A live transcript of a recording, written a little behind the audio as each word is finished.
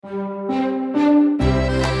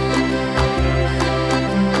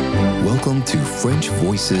French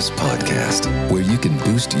Voices podcast, where you can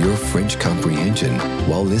boost your French comprehension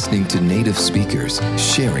while listening to native speakers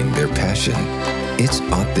sharing their passion. It's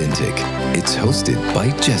authentic. It's hosted by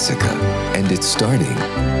Jessica, and it's starting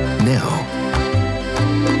now.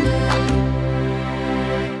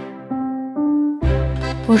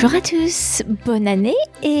 Bonjour à tous, bonne année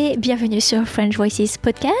et bienvenue sur French Voices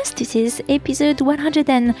podcast. This is episode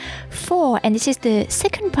 104 and this is the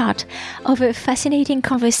second part of a fascinating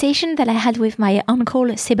conversation that I had with my uncle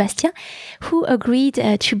Sébastien, who agreed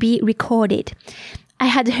to be recorded. I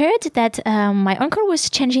had heard that my uncle was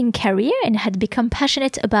changing career and had become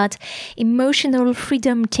passionate about emotional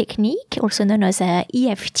freedom technique, also known as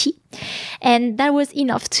EFT. And that was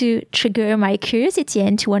enough to trigger my curiosity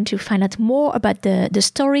and to want to find out more about the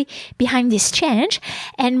story behind this change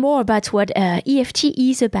and more about what EFT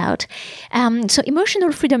is about. So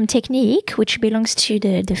emotional freedom technique, which belongs to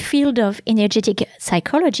the field of energetic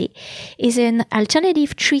psychology, is an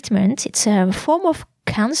alternative treatment. It's a form of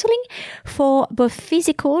counseling for both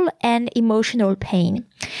physical and emotional pain.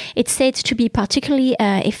 It's said to be particularly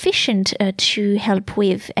efficient to help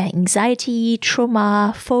with anxiety,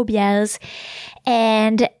 trauma, phobias,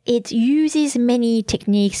 and it uses many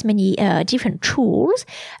techniques, many different tools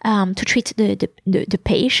to treat the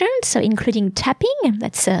patient, so including tapping,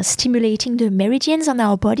 that's stimulating the meridians on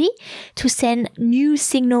our body to send new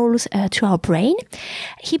signals to our brain,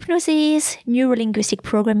 hypnosis, neuro-linguistic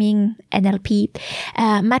programming, NLP,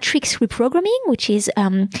 matrix reprogramming, which is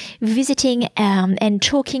visiting and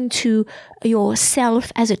talking to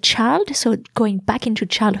yourself as a child, so going back into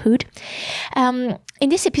childhood. In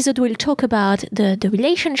this episode, we'll talk about the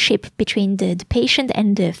relationship between the patient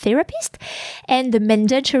and the therapist and the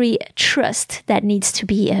mandatory trust that needs to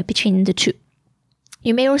be between the two.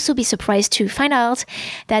 You may also be surprised to find out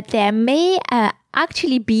that there may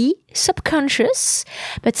actually be subconscious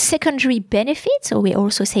but secondary benefits, or we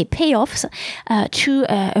also say payoffs, to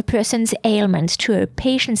a person's ailment, to a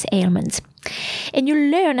patient's ailment. And you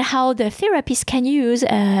learn how the therapist can use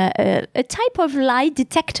a type of lie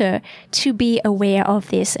detector to be aware of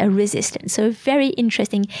this resistance. So a very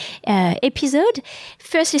interesting episode.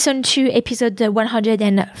 First listen to episode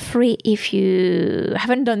 103 if you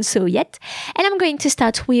haven't done so yet. And I'm going to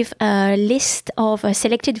start with a list of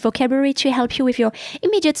selected vocabulary to help you with your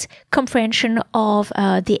immediate comprehension of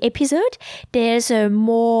the episode. There's a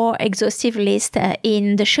more exhaustive list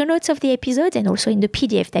in the show notes of the episode and also in the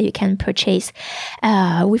PDF that you can purchase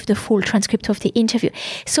with the full transcript of the interview.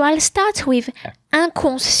 So I'll start with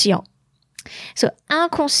inconscient. So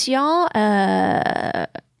inconscient as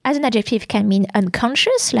an adjective can mean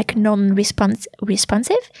unconscious, like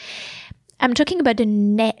non-responsive. I'm talking about the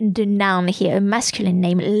noun here, a masculine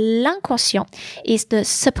name. L'inconscient is the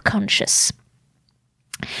subconscious.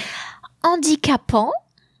 Handicapant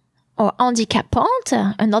or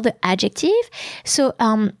handicapante, another adjective. So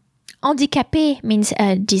handicapé means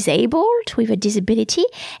disabled, with a disability,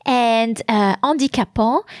 and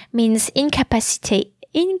handicapant means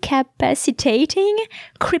incapacitating,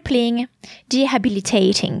 crippling,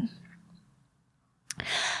 debilitating.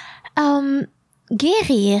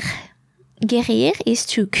 Guérir. Guérir is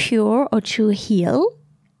to cure or to heal.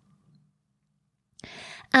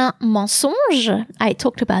 Un mensonge, I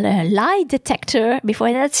talked about a lie detector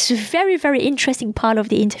before. That's a very, very interesting part of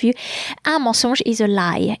the interview. Un mensonge is a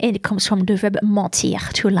lie, and it comes from the verb mentir,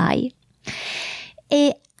 to lie.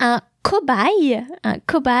 Et un cobaye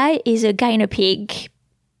is a guy in a pig.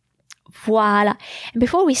 Voila. And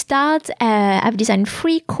before we start, I've designed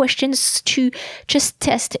 3 questions to just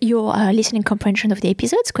test your listening comprehension of the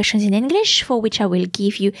episodes, questions in English, for which I will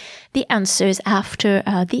give you the answers after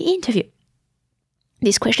the interview.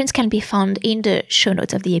 These questions can be found in the show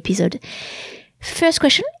notes of the episode. First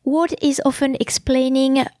question, what is often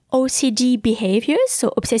explaining OCD behaviors,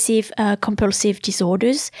 so obsessive compulsive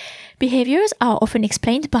disorders behaviors, are often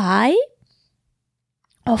explained by,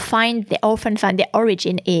 or often find their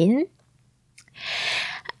origin in.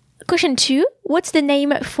 Question 2, what's the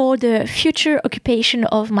name for the future occupation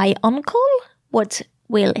of my uncle? What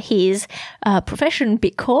will his profession be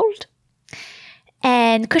called?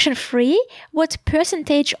 And question 3, what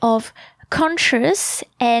percentage of conscious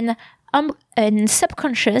and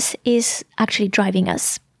subconscious is actually driving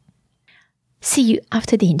us? See you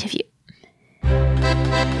after the interview.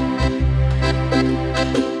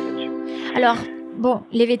 Alors, bon,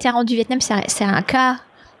 les vétérans du Vietnam, c'est un cas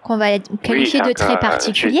qu'on va qualifier de très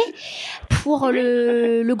particulier. Pour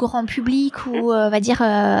le grand public, ou on va dire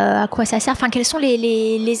à quoi ça sert, enfin, quelles sont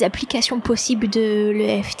les applications possibles de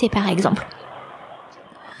l'EFT par exemple?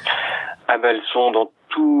 Elles sont dans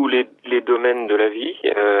tous les domaines de la vie.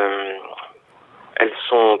 elles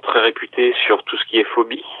sont très réputées sur tout ce qui est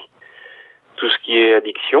phobie, tout ce qui est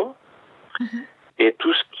addiction, et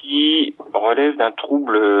tout ce qui relève d'un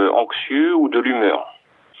trouble anxieux ou de l'humeur.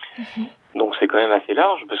 Donc c'est quand même assez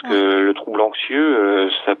large, parce que le trouble anxieux,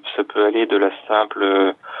 ça peut aller de la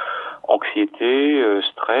simple anxiété,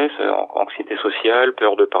 stress, anxiété sociale,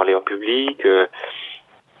 peur de parler en public.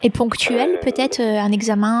 Et ponctuel, peut-être un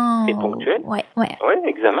examen. Et ponctuel. Ouais,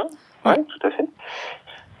 examen. Ouais, tout à fait.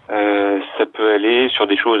 Ça peut aller sur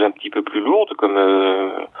des choses un petit peu plus lourdes,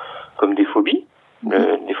 comme des phobies.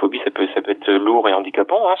 Des phobies, ça peut être lourd et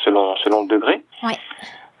handicapant, selon le degré. Ouais.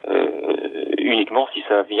 Uniquement si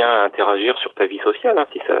ça vient interagir sur ta vie sociale,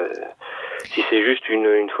 si c'est juste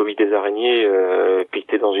une phobie des araignées, puis que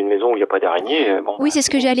t'es dans une maison où il n'y a pas d'araignées, oui, c'est ce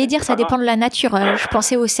que j'allais dire, ça dépend de la nature. Je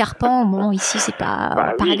pensais aux serpents, bon, ici c'est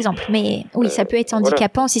pas, par exemple, mais oui, ça peut être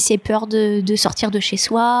handicapant si c'est peur de sortir de chez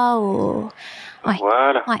soi, ou... Ouais.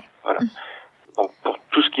 Voilà. Donc, pour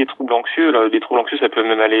tout ce qui est troubles anxieux, les troubles anxieux, ça peut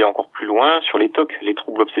même aller encore plus loin sur les TOC, les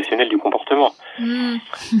troubles obsessionnels du comportement.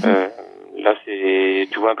 Là,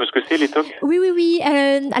 tu vois un peu ce que c'est, les TOC? Oui.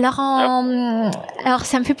 Alors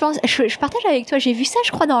ça me fait penser. Je partage avec toi. J'ai vu ça,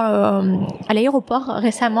 je crois, à l'aéroport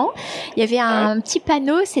récemment. Il y avait un petit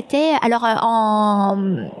panneau. C'était en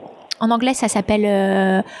anglais, ça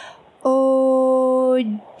s'appelle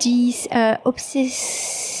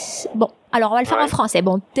Bon, alors on va le faire en français.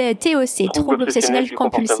 Bon, TOC, trouble obsessionnel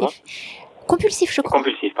compulsif. Compulsif, je crois.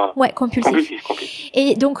 Compulsif, pardon. Ouais, compulsif.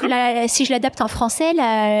 Et donc, si je l'adapte en français,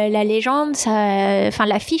 la légende,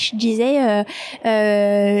 l'affiche disait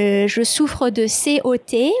je souffre de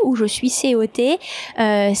COT, ou je suis COT,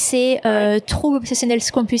 c'est trouble obsessionnel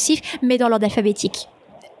compulsif, mais dans l'ordre alphabétique.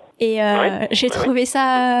 Et j'ai trouvé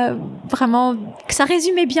ça vraiment, que ça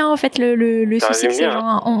résumait bien en fait le souci que ces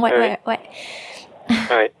gens ont. Ouais.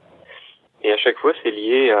 Et à chaque fois,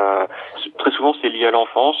 très souvent, c'est lié à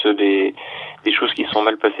l'enfance, des choses qui sont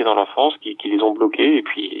mal passées dans l'enfance, qui les ont bloquées, et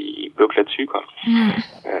puis ils bloquent là-dessus, quoi.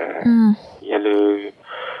 Il y a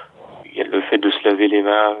le fait de se laver les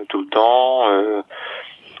mains tout le temps,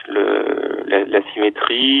 la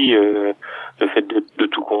symétrie, le fait de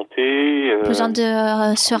tout compter. Besoin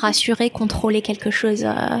de se rassurer, contrôler quelque chose.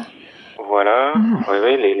 Voilà.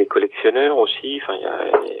 Les collectionneurs aussi. Enfin,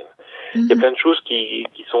 il y a plein de choses qui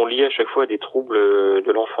sont liées à chaque fois à des troubles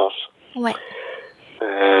de l'enfance. Ouais.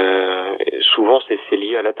 Souvent, c'est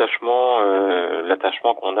lié à l'attachement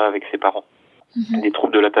qu'on a avec ses parents. Des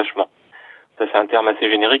troubles de l'attachement. Ça, c'est un terme assez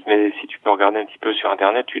générique, mais si tu peux regarder un petit peu sur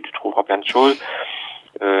Internet, tu trouveras plein de choses.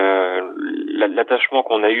 L'attachement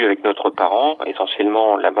qu'on a eu avec notre parent,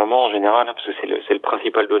 essentiellement la maman en général, parce que c'est le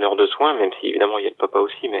principal donneur de soins, même si évidemment il y a le papa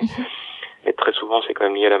aussi, mais très souvent c'est quand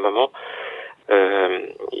même lié à la maman.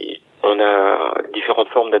 On a différentes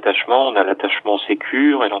formes d'attachement. On a l'attachement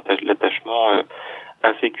sécure et l'attachement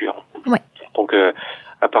insécure. Ouais. Donc,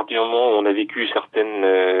 à partir du moment où on a vécu certaines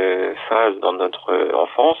phases dans notre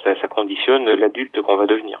enfance, ça conditionne l'adulte qu'on va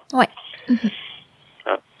devenir. Ouais.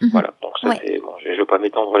 Voilà. Donc ça, c'est bon. Je vais pas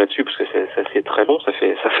m'étendre là-dessus parce que ça c'est très long. Ça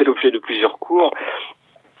fait l'objet de plusieurs cours.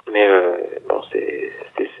 Mais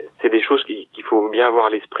c'est des choses qu'il faut bien avoir à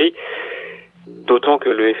l'esprit. D'autant que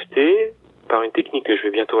l'EFT, par une technique que je vais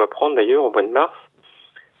bientôt apprendre d'ailleurs au mois de mars,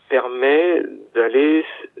 permet d'aller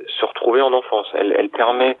se retrouver en enfance. Elle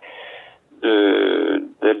permet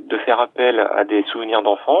de faire appel à des souvenirs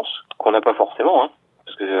d'enfance qu'on n'a pas forcément,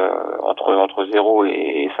 parce que entre 0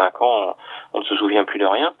 et 5 ans, on ne se souvient plus de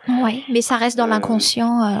rien. Oui, mais ça reste dans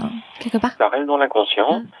l'inconscient quelque part. Ça reste dans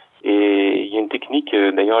l'inconscient. Et il y a une technique,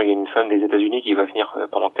 d'ailleurs il y a une femme des États-Unis qui va venir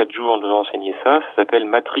pendant 4 jours nous enseigner ça s'appelle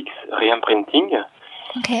Matrix Reimprinting.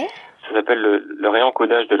 Okay. Ça s'appelle le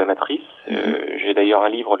réencodage de la matrice. J'ai d'ailleurs un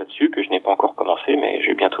livre là-dessus que je n'ai pas encore commencé, mais je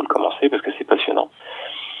vais bientôt le commencer parce que c'est passionnant.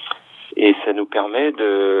 Et ça nous permet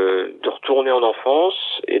de retourner en enfance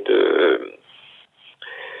et que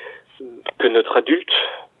notre adulte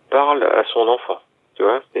parle à son enfant. Tu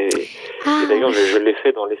vois, et d'ailleurs je l'ai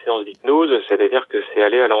fait dans les séances d'hypnose, c'est-à-dire que c'est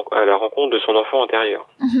aller à la rencontre de son enfant intérieur.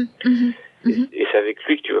 Et c'est avec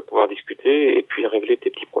lui que tu vas pouvoir discuter et puis régler tes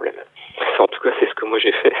petits problèmes. En tout cas, c'est ce que moi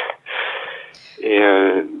j'ai fait. Et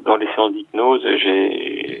dans les séances d'hypnose,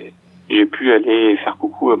 j'ai pu aller faire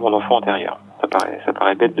coucou à mon enfant intérieur. Ça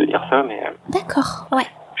paraît bête de dire ça, mais d'accord, ouais.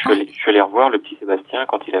 Je suis allé revoir le petit Sébastien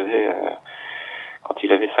quand il avait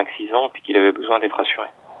 5-6 ans, puis qu'il avait besoin d'être rassuré.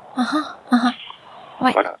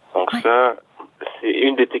 Ouais. Voilà. Donc ça, c'est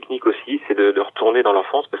une des techniques aussi, c'est de retourner dans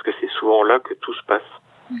l'enfance parce que c'est souvent là que tout se passe.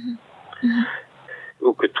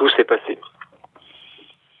 Ou que tout s'est passé.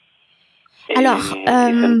 Et ça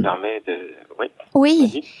nous permet de...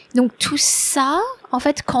 Oui. Vas-y. Donc tout ça, en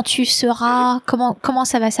fait, quand tu seras, comment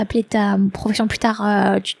ça va s'appeler ta profession plus tard?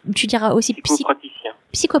 Tu diras aussi psychopraticien.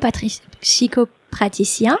 Psychopraticien.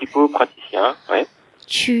 Psychopraticien, ouais.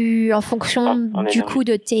 En fonction du coup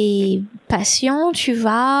de tes patients, tu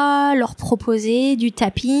vas leur proposer du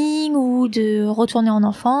tapping ou de retourner en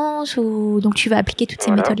enfance, ou donc tu vas appliquer toutes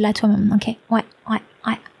ces méthodes-là toi-même. Ok, ouais.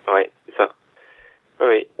 Ouais, c'est ça.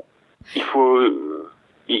 Oui.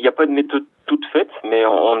 Il n'y a pas de méthode toute faite, mais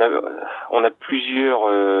on a plusieurs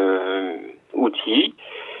outils.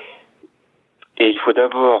 Et il faut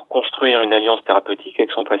d'abord construire une alliance thérapeutique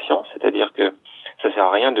avec son patient, c'est-à-dire que ça sert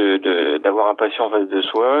à rien d'avoir un patient en face de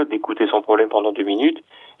soi, d'écouter son problème pendant 2 minutes,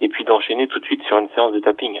 et puis d'enchaîner tout de suite sur une séance de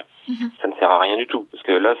tapping. Ça ne sert à rien du tout, parce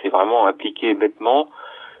que là, c'est vraiment appliquer bêtement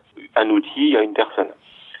un outil à une personne.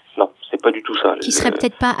 Non, c'est pas du tout ça. Qui serait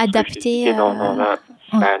peut-être pas adapté. Non.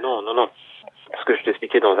 Ce que je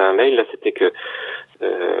t'expliquais dans un mail, là, c'était que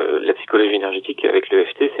la psychologie énergétique avec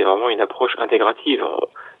l'EFT, c'est vraiment une approche intégrative.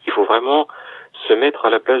 Il faut vraiment se mettre à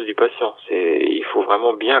la place du patient. Il faut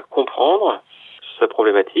vraiment bien comprendre sa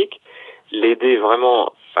problématique, l'aider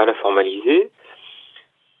vraiment à la formaliser,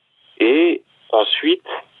 et ensuite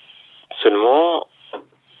seulement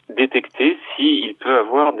détecter s'il peut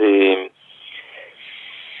avoir des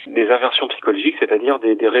aversions psychologiques, c'est-à-dire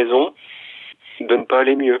des raisons de ne pas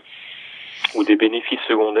aller mieux, ou des bénéfices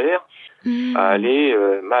secondaires à aller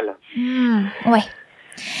mal. Ouais.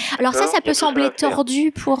 Alors ça peut sembler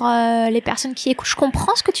tordu pour les personnes qui écoutent. Je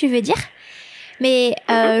comprends ce que tu veux dire, mais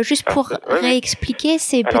juste pour réexpliquer,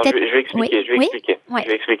 c'est peut-être... Je vais expliquer. Ouais. Je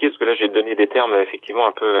vais expliquer parce que là j'ai donné des termes effectivement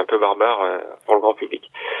un peu barbares pour le grand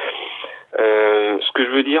public. Ce que je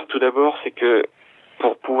veux dire tout d'abord, c'est que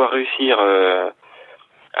pour pouvoir réussir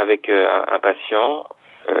avec un patient,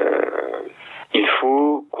 il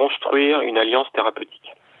faut construire une alliance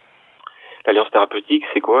thérapeutique. L'alliance thérapeutique,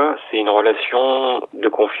 c'est quoi? C'est une relation de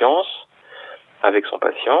confiance avec son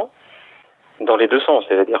patient dans les deux sens.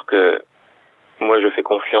 C'est-à-dire que moi, je fais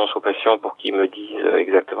confiance au patient pour qu'il me dise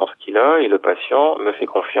exactement ce qu'il a, et le patient me fait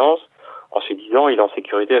confiance en se disant il est en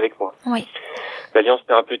sécurité avec moi. Oui. L'alliance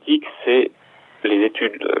thérapeutique, les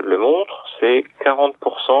études le montrent, c'est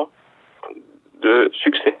 40% de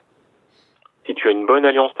succès. Si tu as une bonne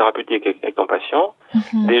alliance thérapeutique avec ton patient,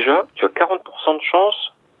 déjà, tu as 40% de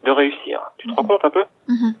chance de réussir. Tu te rends compte un peu?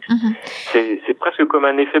 C'est presque comme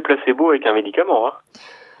un effet placebo avec un médicament. Hein.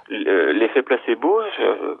 L'effet placebo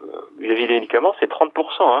vis-à-vis des médicaments, c'est 30%.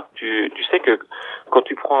 Hein. Tu sais que quand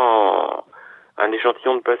tu prends un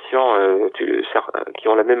échantillon de patients qui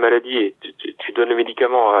ont la même maladie, et tu donnes le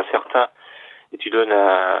médicament à certains et tu donnes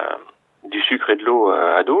du sucre et de l'eau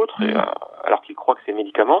à d'autres, alors qu'ils croient que c'est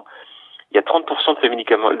médicament, il y a 30% de ces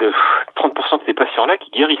médicaments, 30% de ces patients-là qui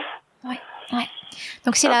guérissent. Ouais.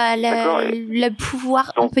 Donc c'est le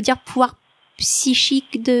pouvoir, on peut dire pouvoir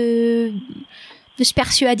psychique de se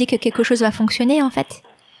persuader que quelque chose va fonctionner, en fait.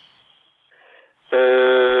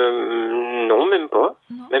 Non, même pas.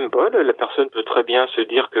 Non. Même pas. La personne peut très bien se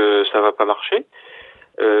dire que ça va pas marcher.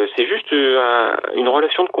 C'est juste une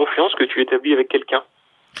relation de confiance que tu établis avec quelqu'un.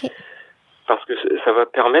 Okay. Parce que ça va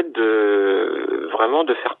permettre vraiment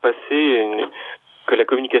de faire passer que la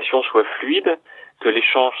communication soit fluide, que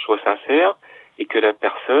l'échange soit sincère, et que la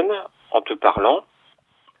personne, en te parlant,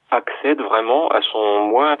 accède vraiment à son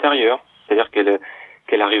moi intérieur. C'est-à-dire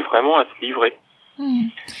qu'elle arrive vraiment à se livrer.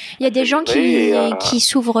 Il y a des gens qui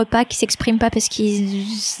s'ouvrent pas, qui s'expriment pas parce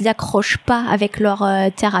qu'ils n'accrochent pas avec leur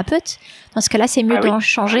thérapeute. Dans ce cas-là, c'est mieux d'en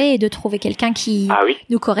changer et de trouver quelqu'un qui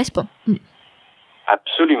nous correspond.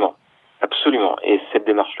 Absolument. Et cette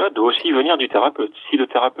démarche-là doit aussi venir du thérapeute. Si le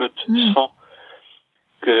thérapeute sent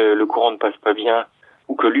que le courant ne passe pas bien,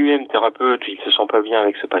 ou que lui-même, thérapeute, il se sent pas bien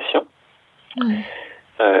avec ce patient,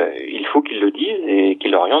 il faut qu'il le dise et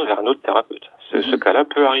qu'il l'oriente vers un autre thérapeute. Ce cas-là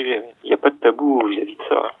peut arriver. Il n'y a pas de tabou vis-à-vis de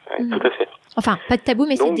ça. Tout à fait. Enfin, pas de tabou,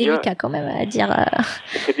 mais donc, c'est délicat quand même à dire.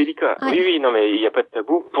 C'est délicat. Ouais. Oui, non, mais il n'y a pas de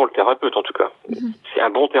tabou pour le thérapeute, en tout cas. C'est un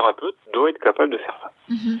bon thérapeute doit être capable de faire ça.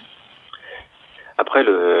 Après,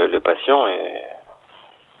 le patient,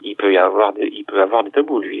 il peut avoir des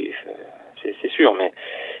tabous, lui. C'est sûr, mais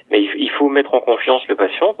il faut mettre en confiance le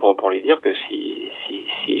patient pour lui dire que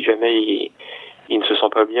si jamais il ne se sent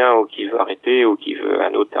pas bien, ou qu'il veut arrêter, ou qu'il veut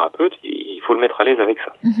un autre thérapeute, il faut le mettre à l'aise avec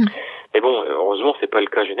ça. Mais bon, heureusement, c'est pas le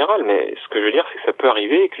cas général, mais ce que je veux dire, c'est que ça peut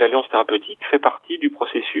arriver et que l'alliance thérapeutique fait partie du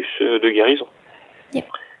processus de guérison. Yep.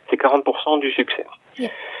 C'est 40% du succès.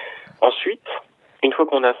 Yep. Ensuite, une fois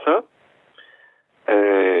qu'on a ça,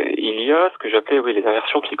 il y a ce que j'appelais les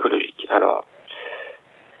aversions psychologiques. Alors,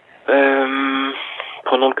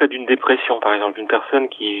 prenons le cas d'une dépression, par exemple, une personne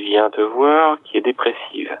qui vient te voir, qui est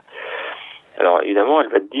dépressive. Alors évidemment, elle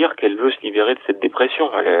va te dire qu'elle veut se libérer de cette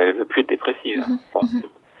dépression. Elle veut plus être dépressive. Bon.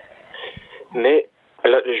 Mais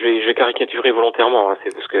là, je vais caricaturer volontairement. Hein,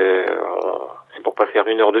 c'est parce que c'est pour pas faire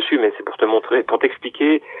 1 heure dessus, mais c'est pour te montrer, pour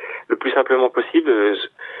t'expliquer le plus simplement possible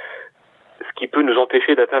ce qui peut nous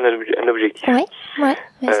empêcher d'atteindre un objectif. Ouais.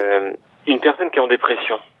 Une personne qui est en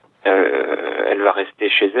dépression, elle va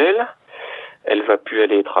rester chez elle, elle va plus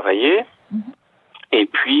aller travailler. Et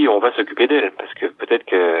puis, on va s'occuper d'elle, parce que peut-être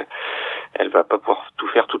qu'elle va pas pouvoir tout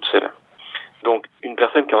faire toute seule. Donc, une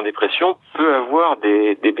personne qui est en dépression peut avoir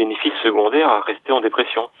des bénéfices secondaires à rester en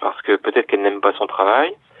dépression, parce que peut-être qu'elle n'aime pas son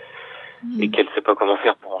travail, et qu'elle sait pas comment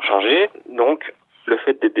faire pour en changer. Donc, le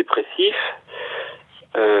fait d'être dépressif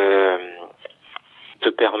te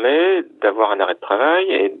permet d'avoir un arrêt de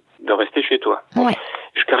travail et de rester chez toi. Ouais.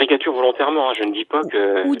 Je caricature volontairement, hein, je ne dis pas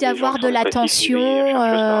que... Ou d'avoir de l'attention,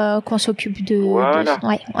 qu'on s'occupe de... Voilà.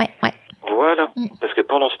 Ouais. Voilà. Parce que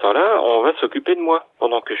pendant ce temps-là, on va s'occuper de moi.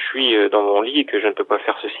 Pendant que je suis dans mon lit et que je ne peux pas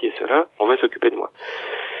faire ceci et cela, on va s'occuper de moi.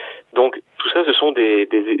 Donc, tout ça, ce sont des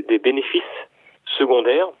bénéfices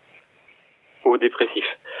secondaires aux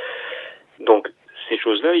dépressifs. Donc, ces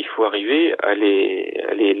choses-là, il faut arriver à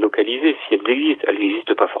les localiser si elles existent. Elles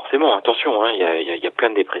n'existent pas forcément. Attention, hein, il y a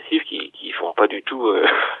plein de dépressifs qui font pas du tout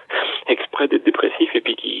exprès d'être dépressifs et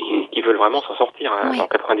puis qui veulent vraiment s'en sortir. Hein. Dans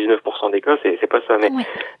 99% des cas, c'est pas ça.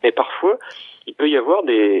 Mais parfois, il peut y avoir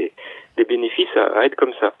des bénéfices à être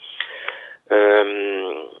comme ça.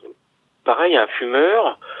 Pareil, un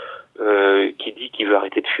fumeur qui dit qu'il veut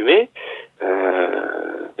arrêter de fumer,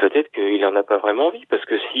 peut-être qu'il en a pas vraiment envie, parce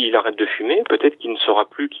que s'il arrête de fumer, peut-être qu'il ne saura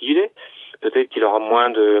plus qui il est, peut-être qu'il aura moins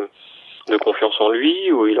de confiance en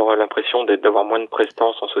lui, ou il aura l'impression d'avoir moins de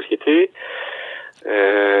prestance en société.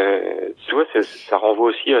 Tu vois, ça renvoie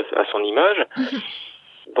aussi à son image.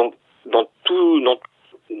 Donc, dans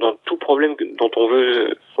tout problème dont on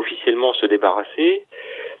veut officiellement se débarrasser,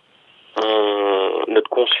 notre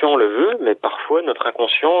conscient le veut, mais parfois notre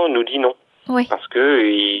inconscient nous dit non. Oui. Parce que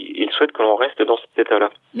il souhaite que l'on reste dans cet état-là.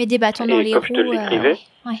 Mais des bâtons dans les roues. Comme je te le décrivais.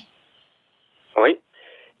 Oui.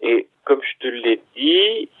 Et comme je te l'ai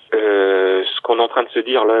dit, ce qu'on est en train de se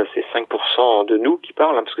dire là, c'est 5% de nous qui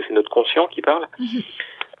parlent, hein, parce que c'est notre conscient qui parle.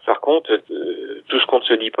 Par contre, tout ce qu'on ne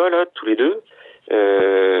se dit pas là, tous les deux,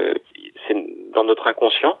 c'est dans notre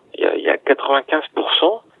inconscient. Il y a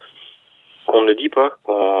 95% qu'on ne dit pas,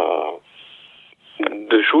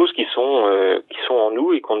 de choses qui sont en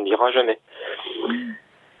nous et qu'on ne dira jamais.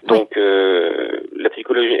 Donc la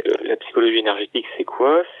psychologie énergétique, c'est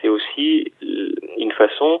quoi? C'est aussi une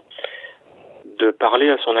façon de parler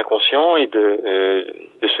à son inconscient et de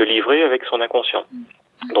se livrer avec son inconscient.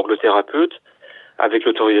 Donc le thérapeute, avec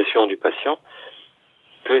l'autorisation du patient,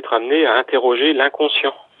 peut être amené à interroger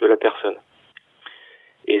l'inconscient de la personne.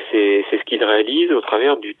 Et c'est ce qu'il réalise au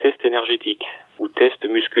travers du test énergétique ou test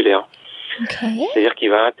musculaire. Okay. C'est-à-dire qu'il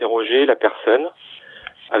va interroger la personne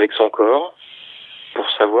avec son corps pour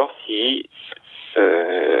savoir si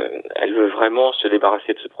elle veut vraiment se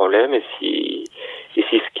débarrasser de ce problème et si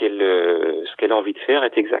ce qu'elle a envie de faire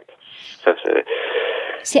est exact. Ça,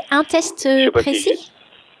 c'est un test précis?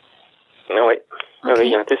 Oui, il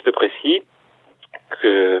y a un test précis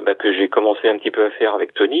que j'ai commencé un petit peu à faire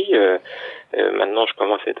avec Tony. Maintenant, je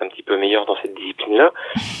commence à être un petit peu meilleur dans cette discipline-là,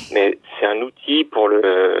 mais c'est un outil pour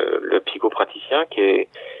le psychopraticien qui est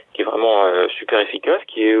vraiment super efficace,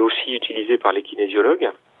 qui est aussi utilisé par les kinésiologues.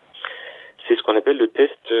 C'est ce qu'on appelle le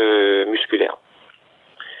test musculaire.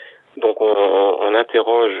 Donc, on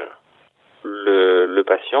interroge le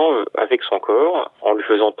patient avec son corps en lui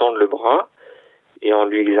faisant tendre le bras et en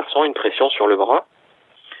lui exerçant une pression sur le bras.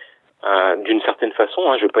 D'une certaine façon,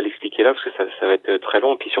 hein, je vais pas l'expliquer là parce que ça va être très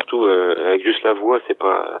long, puis surtout avec juste la voix, ça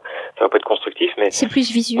va pas être constructif, mais c'est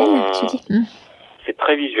plus visuel, tu dis. C'est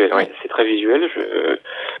très visuel, oui, c'est très visuel.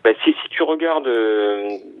 Si tu regardes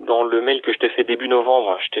dans le mail que je t'ai fait début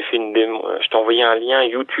novembre, je t'ai envoyé un lien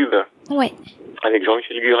YouTube. Ouais. Avec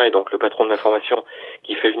Jean-Michel Guret, donc le patron de l'information,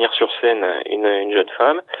 qui fait venir sur scène une jeune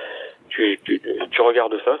femme. Tu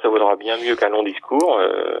regardes ça vaudra bien mieux qu'un long discours.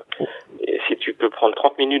 Et si tu peux prendre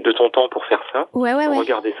 30 minutes de ton temps pour faire ça,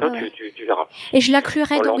 regarder ça, tu verras. Et je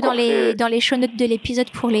l'inclurai donc dans les show notes de l'épisode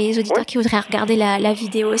pour les auditeurs qui voudraient regarder la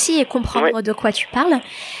vidéo aussi et comprendre de quoi tu parles.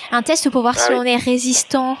 Un test pour voir si on est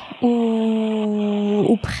résistant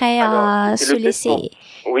ou prêt à se laisser.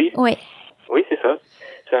 Oui, c'est ça.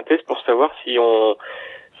 C'est un test pour savoir si on...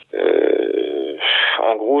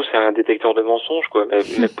 en gros, c'est un détecteur de mensonges, quoi, mais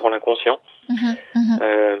pour l'inconscient.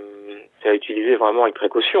 C'est à utiliser vraiment avec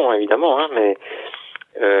précaution, hein, évidemment, hein, mais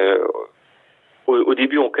au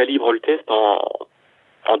début, on calibre le test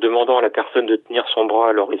en demandant à la personne de tenir son bras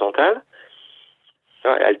à l'horizontale.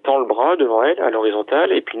 Elle tend le bras devant elle, à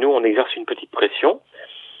l'horizontale, et puis nous, on exerce une petite pression.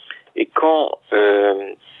 Et quand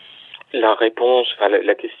la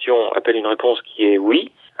question appelle une réponse qui est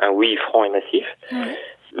oui, un oui franc et massif,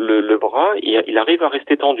 le bras, il arrive à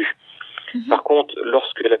rester tendu. Par contre,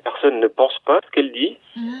 lorsque la personne ne pense pas ce qu'elle dit,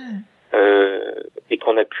 et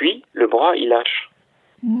qu'on appuie, le bras, il lâche.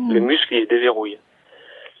 Le muscle, il se déverrouille.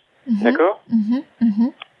 D'accord ?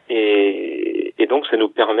 Et donc, ça nous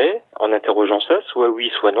permet, en interrogeant ça, soit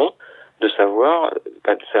oui, soit non, de savoir,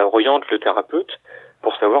 ça oriente le thérapeute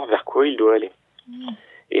pour savoir vers quoi il doit aller.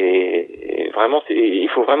 Et vraiment, il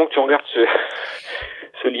faut vraiment que tu regardes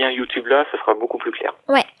ce lien YouTube-là, ça sera beaucoup plus clair.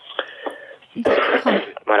 Ouais.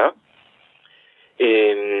 Voilà.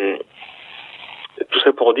 Et tout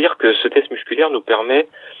ça pour dire que ce test musculaire nous permet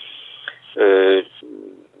de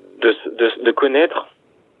connaître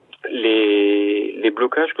les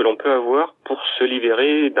blocages que l'on peut avoir pour se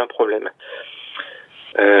libérer d'un problème.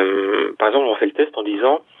 Par exemple, on fait le test en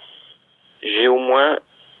disant j'ai au moins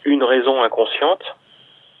une raison inconsciente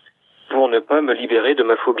pour ne pas me libérer de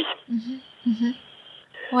ma phobie.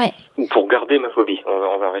 Ouais. Ou pour garder ma phobie.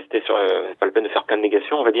 On va rester sur c'est pas le peine de faire plein de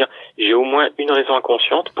négations, on va dire j'ai au moins une raison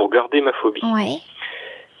inconsciente pour garder ma phobie. Ouais.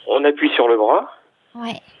 On appuie sur le bras.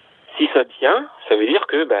 Ouais. Si ça tient, ça veut dire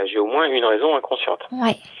que j'ai au moins une raison inconsciente.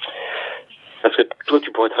 Ouais. Parce que toi,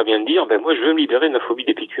 tu pourrais très bien te dire, moi, je veux me libérer de ma phobie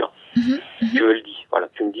des piqûres. Tu me le dis. Voilà,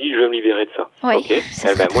 tu me dis, je veux me libérer de ça. Ouais, ok.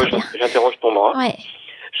 Moi, j'interroge ton bras. Ouais.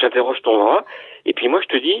 J'interroge ton bras. Et puis moi, je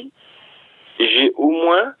te dis, j'ai au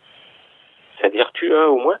moins, c'est-à-dire tu as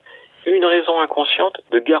au moins une raison inconsciente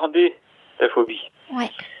de garder ta phobie.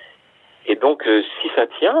 Ouais. Et donc, si ça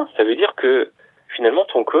tient, ça veut dire que finalement,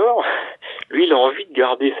 ton corps, lui, il a envie de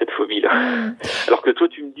garder cette phobie-là. Alors que toi,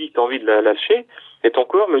 tu me dis que tu as envie de la lâcher, et ton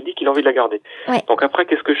corps me dit qu'il a envie de la garder. Ouais. Donc après,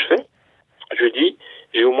 qu'est-ce que je fais ? Je dis,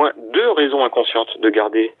 j'ai au moins 2 raisons inconscientes de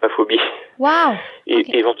garder ma phobie. Waouh.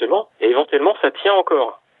 Et éventuellement, ça tient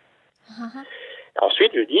encore.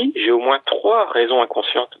 Ensuite, je dis, j'ai au moins 3 raisons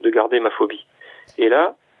inconscientes de garder ma phobie. Et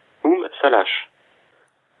là, boum, ça lâche.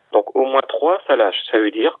 Donc au moins 3, ça lâche. Ça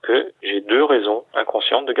veut dire que j'ai 2 raisons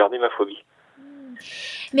inconscientes de garder ma phobie.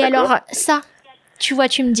 Mais alors, ça, tu vois,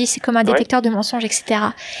 tu me dis, c'est comme un détecteur de mensonges,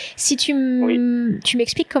 etc. Si tu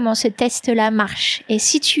m'expliques comment ce test-là marche, et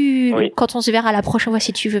si quand on se verra la prochaine fois,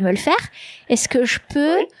 si tu veux me le faire, est-ce que je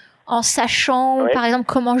peux, en sachant, par exemple,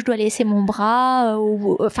 comment je dois laisser mon bras,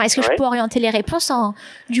 est-ce que je peux orienter les réponses en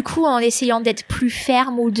essayant d'être plus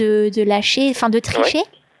ferme ou de lâcher, de tricher,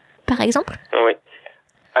 par exemple? Oui.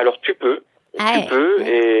 Alors, tu peux. Et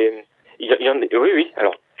oui.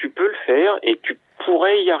 Alors, tu peux le faire, et tu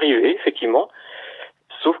pourrais y arriver, effectivement,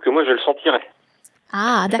 sauf que moi, je le sentirais.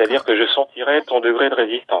 Ah, d'accord. C'est-à-dire que je sentirais ton degré de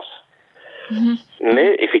résistance.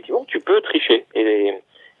 Mais, effectivement, tu peux tricher. Et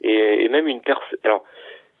même une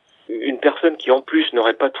personne qui, en plus,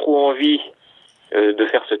 n'aurait pas trop envie de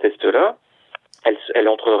faire ce test-là, elle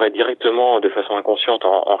entrerait directement, de façon inconsciente,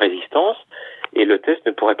 en résistance, et le test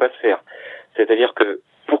ne pourrait pas se faire. C'est-à-dire que,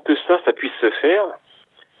 pour que ça puisse se faire,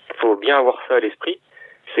 il faut bien avoir ça à l'esprit,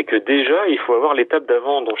 c'est que déjà, il faut avoir l'étape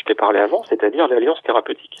d'avant dont je t'ai parlé avant, c'est-à-dire l'alliance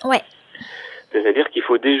thérapeutique. Ouais. C'est-à-dire qu'il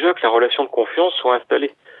faut déjà que la relation de confiance soit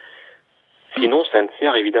installée. Sinon, ça ne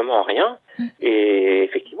sert évidemment à rien. Et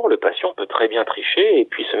effectivement, le patient peut très bien tricher et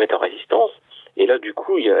puis se mettre en résistance. Et là, du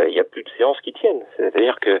coup, il y a plus de séances qui tiennent.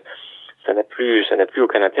 C'est-à-dire que ça n'a plus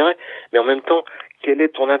aucun intérêt. Mais en même temps, quel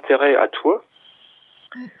est ton intérêt à toi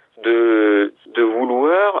de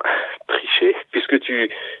vouloir tricher, puisque tu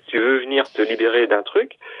veux venir te libérer d'un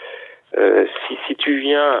truc? Si tu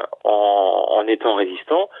viens en étant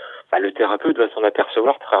résistant, le thérapeute va s'en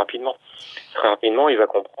apercevoir très rapidement. Très rapidement, il va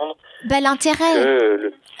comprendre.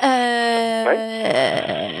 L'intérêt,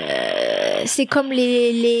 c'est comme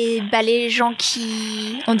les gens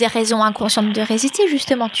qui ont des raisons inconscientes de résister,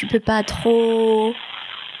 justement. Tu peux pas trop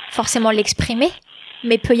forcément l'exprimer,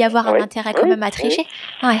 mais peut y avoir un intérêt quand même à tricher.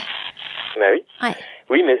 Oui.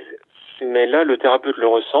 Oui, mais là, le thérapeute le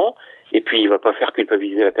ressent. Et puis, il va pas faire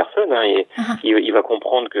culpabiliser la personne, et il va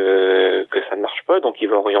comprendre que ça ne marche pas, donc il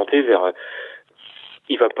va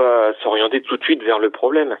il va pas s'orienter tout de suite vers le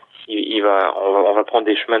problème. On va prendre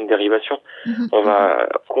des chemins de dérivation. On va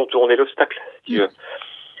contourner l'obstacle, si tu veux.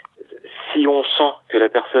 Si on sent que la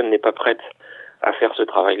personne n'est pas prête à faire ce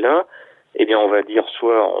travail-là, eh bien, on va dire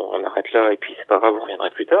soit on arrête là et puis c'est pas grave, vous reviendrez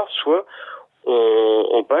plus tard, soit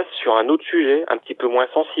on passe sur un autre sujet, un petit peu moins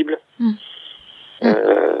sensible.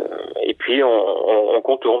 Et puis on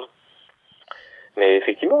contourne. Mais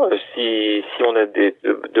effectivement, si on a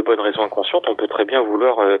de bonnes raisons inconscientes, on peut très bien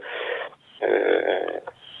vouloir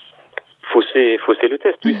fausser le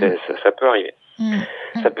test. Oui, ça peut arriver.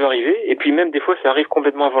 Ça peut arriver, et puis même des fois ça arrive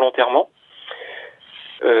complètement involontairement,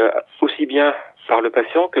 aussi bien par le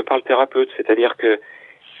patient que par le thérapeute. C'est-à-dire que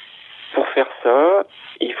pour faire ça,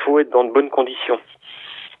 il faut être dans de bonnes conditions.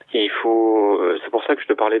 Et c'est pour ça que je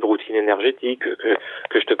te parlais de routine énergétique,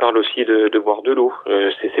 que je te parle aussi de boire de l'eau.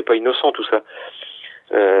 C'est pas innocent tout ça.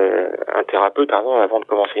 Un thérapeute, par exemple, avant de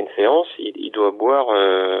commencer une séance, il doit boire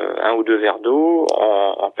 1 ou 2 verres d'eau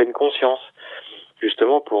en pleine conscience,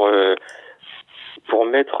 justement pour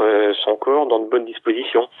mettre son corps dans de bonnes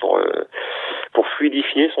dispositions, pour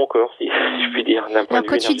fluidifier son corps, si je puis dire. Alors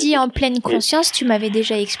quand tu dis en pleine conscience, tu m'avais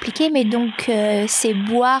déjà expliqué, mais donc c'est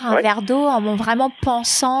boire un verre d'eau en vraiment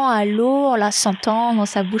pensant à l'eau, en la sentant dans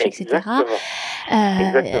sa bouche, Exactement. etc.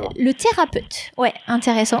 Exactement. Le thérapeute,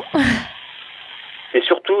 intéressant. Et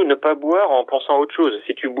surtout, ne pas boire en pensant à autre chose.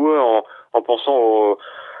 Si tu bois en pensant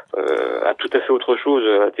à tout à fait autre chose,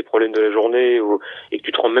 à tes problèmes de la journée, et que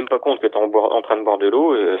tu te rends même pas compte que tu es en train de boire de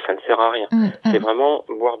l'eau, ça ne sert à rien. C'est vraiment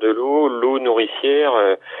boire de l'eau nourricière,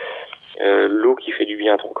 l'eau qui fait du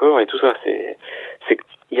bien à ton corps et tout ça.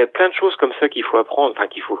 Il y a plein de choses comme ça qu'il faut apprendre,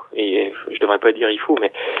 et je devrais pas dire il faut,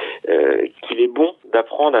 mais qu'il est bon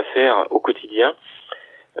d'apprendre à faire au quotidien,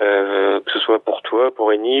 que ce soit pour toi, pour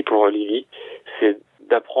Annie, pour Lily, c'est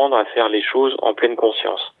d'apprendre à faire les choses en pleine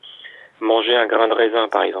conscience. Manger un grain de raisin,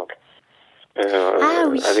 par exemple.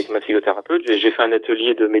 Avec ma psychothérapeute, j'ai fait un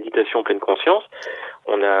atelier de méditation pleine conscience.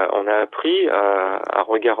 On a appris à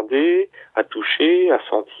regarder, à toucher, à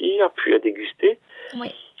sentir, puis à déguster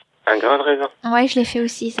un grain de raisin. Ouais, je l'ai fait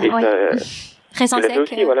aussi, ça. Raisin sec.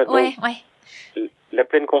 Aussi, voilà. Donc, la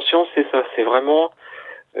pleine conscience, c'est ça. C'est vraiment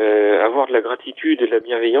avoir de la gratitude et de la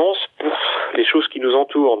bienveillance pour les choses qui nous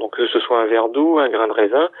entourent. Donc que ce soit un verre d'eau, un grain de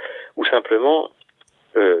raisin, ou simplement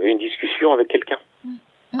une discussion avec quelqu'un.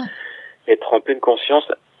 Être en pleine conscience,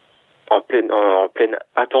 en pleine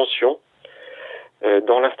attention,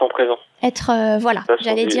 dans l'instant présent. Être,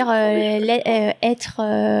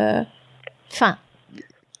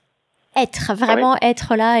 être vraiment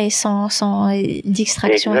être là et sans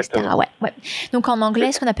distraction, Exactement. etc. Ouais. Donc en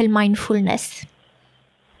anglais, ce qu'on appelle mindfulness.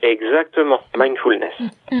 Exactement, mindfulness.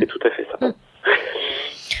 C'est tout à fait ça.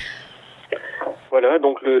 Voilà,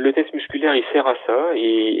 donc le test musculaire, il sert à ça, et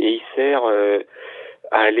il sert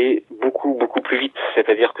à aller beaucoup, beaucoup plus vite.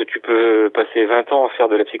 C'est-à-dire que tu peux passer 20 ans à faire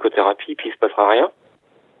de la psychothérapie, puis il se passera rien.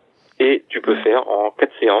 Et tu peux faire en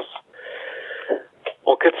 4 séances.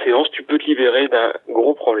 En 4 séances, tu peux te libérer d'un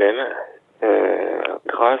gros problème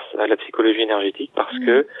grâce à la psychologie énergétique, parce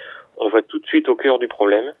que on va tout de suite au cœur du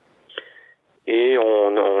problème et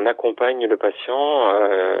on accompagne le patient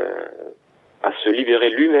à se libérer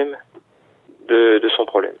lui-même de son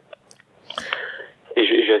problème. Et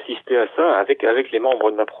j'ai assisté à ça avec les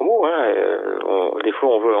membres de ma promo. Des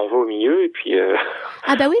fois, on va au milieu et puis.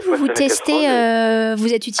 Ah bah oui, vous testez,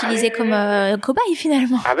 vous êtes utilisé comme cobaye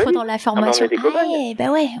finalement pendant la formation. On est des cobayes.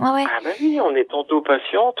 Ouais. Ah bah oui, on est tantôt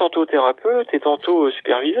patient, tantôt thérapeute et tantôt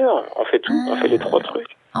superviseur. On fait tout, on fait les 3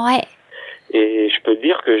 trucs. Ouais. Et je peux te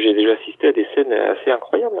dire que j'ai déjà assisté à des scènes assez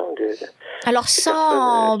incroyables. Alors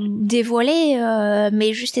sans dévoiler,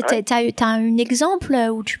 mais juste t'as un exemple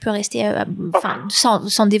où tu peux rester,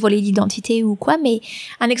 sans dévoiler l'identité ou quoi, mais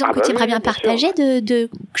un exemple que tu aimerais bien partager de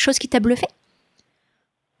choses qui t'a bluffé.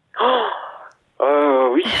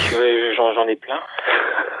 Oui, j'en ai plein.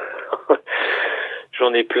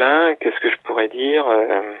 J'en ai plein. Qu'est-ce que je pourrais dire?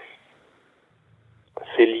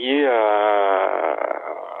 C'est lié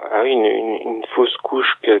à une fausse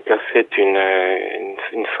couche qu'a faite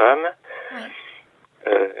une femme,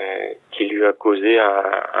 qui lui a causé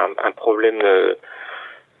un problème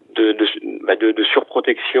de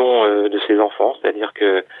surprotection de ses enfants, c'est-à-dire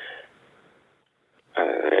que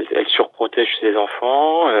elle surprotège ses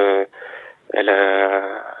enfants, elle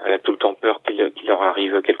a tout le temps peur qu'il leur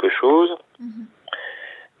arrive quelque chose,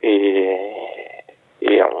 et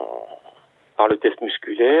par le test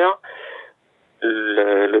musculaire,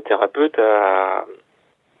 le thérapeute a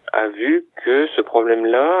vu que ce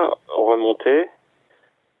problème-là remontait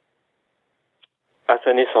à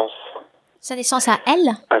sa naissance. Sa naissance à elle?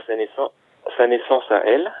 À sa naissance à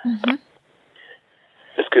elle.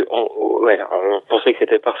 Parce que on pensait que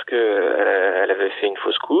c'était parce que elle avait fait une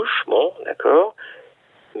fausse couche, bon, d'accord.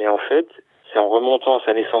 Mais en fait, c'est en remontant à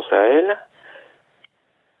sa naissance à elle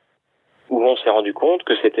où on s'est rendu compte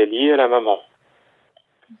que c'était lié à la maman.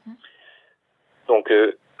 Donc,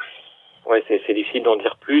 c'est difficile d'en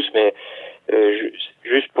dire plus, mais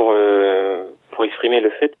juste pour exprimer le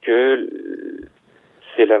fait que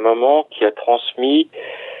c'est la maman qui a transmis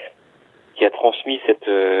cette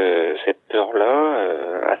peur-là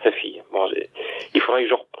à sa fille. Bon, il faudrait que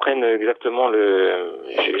je reprenne exactement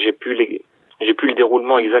j'ai plus j'ai plus le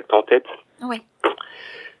déroulement exact en tête. Oui.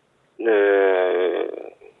 De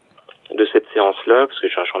cette séance-là, parce que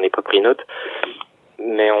j'en ai pas pris note,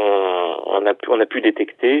 mais on a pu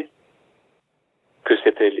détecter que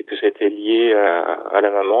c'était lié à la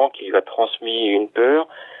maman qui lui a transmis une peur,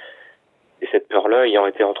 et cette peur-là ayant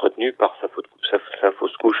été entretenue par sa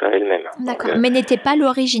fausse couche à elle-même. D'accord, donc, mais n'était pas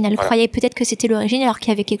l'origine. Elle croyait peut-être que c'était l'origine, alors qu'il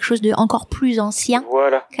y avait quelque chose de encore plus ancien.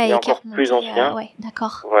 Voilà, encore plus ancien. Ouais,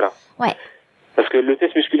 d'accord. Voilà. Ouais. Parce que le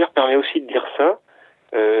test musculaire permet aussi de dire ça.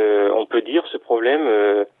 On peut dire ce problème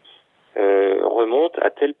remonte à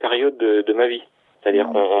telle période de ma vie. C'est-à-dire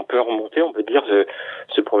qu'on peut remonter, on peut dire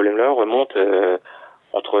ce problème-là remonte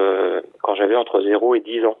quand j'avais entre 0 et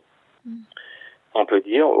 10 ans. On peut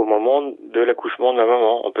dire au moment de l'accouchement de ma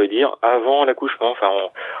maman. On peut dire avant l'accouchement. Enfin,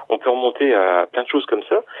 on peut remonter à plein de choses comme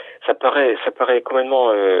ça. Ça paraît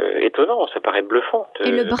complètement étonnant. Ça paraît bluffant.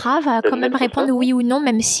 Et le bras va quand même répondre oui ou non,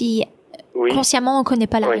 même si consciemment on connaît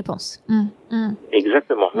pas la réponse.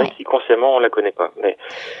 Exactement. Même si consciemment on la connaît pas.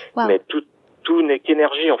 Mais tout n'est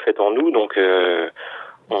qu'énergie en fait en nous. Donc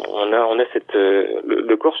on a cette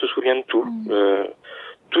le corps se souvient de tout.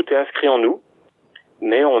 Tout est inscrit en nous.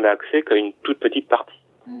 Mais on n'a accès qu'à une toute petite partie.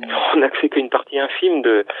 On n'a accès qu'à une partie infime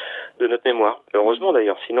de notre mémoire. Heureusement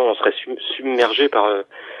d'ailleurs, sinon on serait submergé par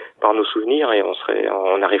nos souvenirs et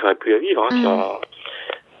on n'arriverait plus à vivre.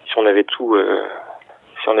 Si on avait tout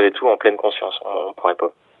en pleine conscience, on pourrait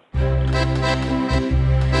pas.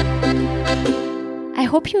 I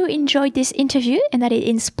hope you enjoyed this interview and that it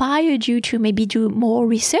inspired you to maybe do more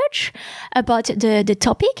research about the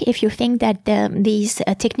topic if you think that these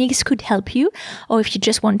techniques could help you, or if you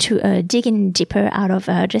just want to dig in deeper out of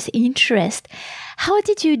just interest. How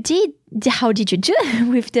did you do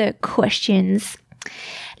with the questions?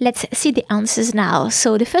 Let's see the answers now.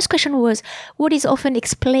 So the first question was, what is often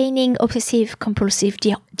explaining obsessive-compulsive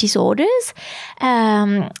disorders?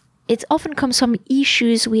 It often comes from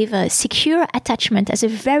issues with secure attachment as a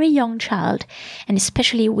very young child, and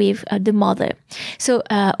especially with the mother. So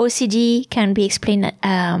OCD can be explained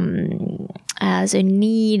as a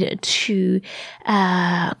need to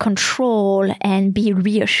control and be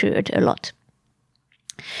reassured a lot.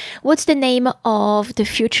 What's the name of the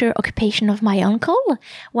future occupation of my uncle?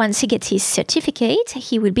 Once he gets his certificate,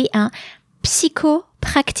 he will be a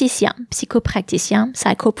psychopracticien,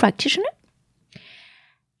 psycho-practitioner.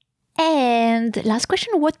 And last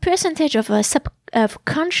question, what percentage of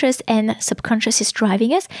conscious and subconscious is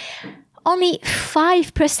driving us? Only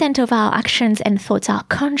 5% of our actions and thoughts are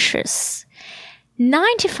conscious.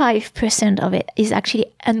 95% of it is actually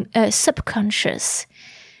subconscious.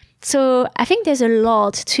 So I think there's a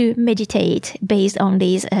lot to meditate based on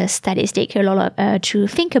these statistics, a lot to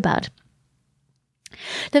think about.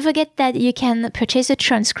 Don't forget that you can purchase a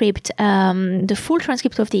transcript, the full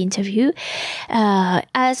transcript of the interview,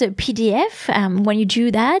 as a PDF. When you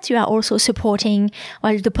do that, you are also supporting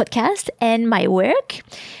the podcast and my work.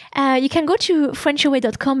 You can go to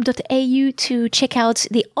frenchaway.com.au to check out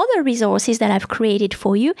the other resources that I've created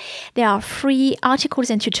for you. There are free articles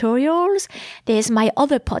and tutorials. There's my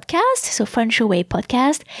other podcast, so French Away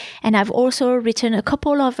Podcast. And I've also written a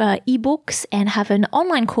couple of ebooks and have an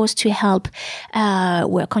online course to help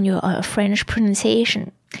work on your French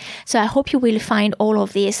pronunciation. So I hope you will find all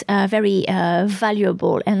of this very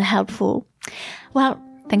valuable and helpful. Well,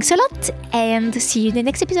 thanks a lot, and see you in the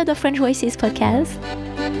next episode of French Voices Podcast.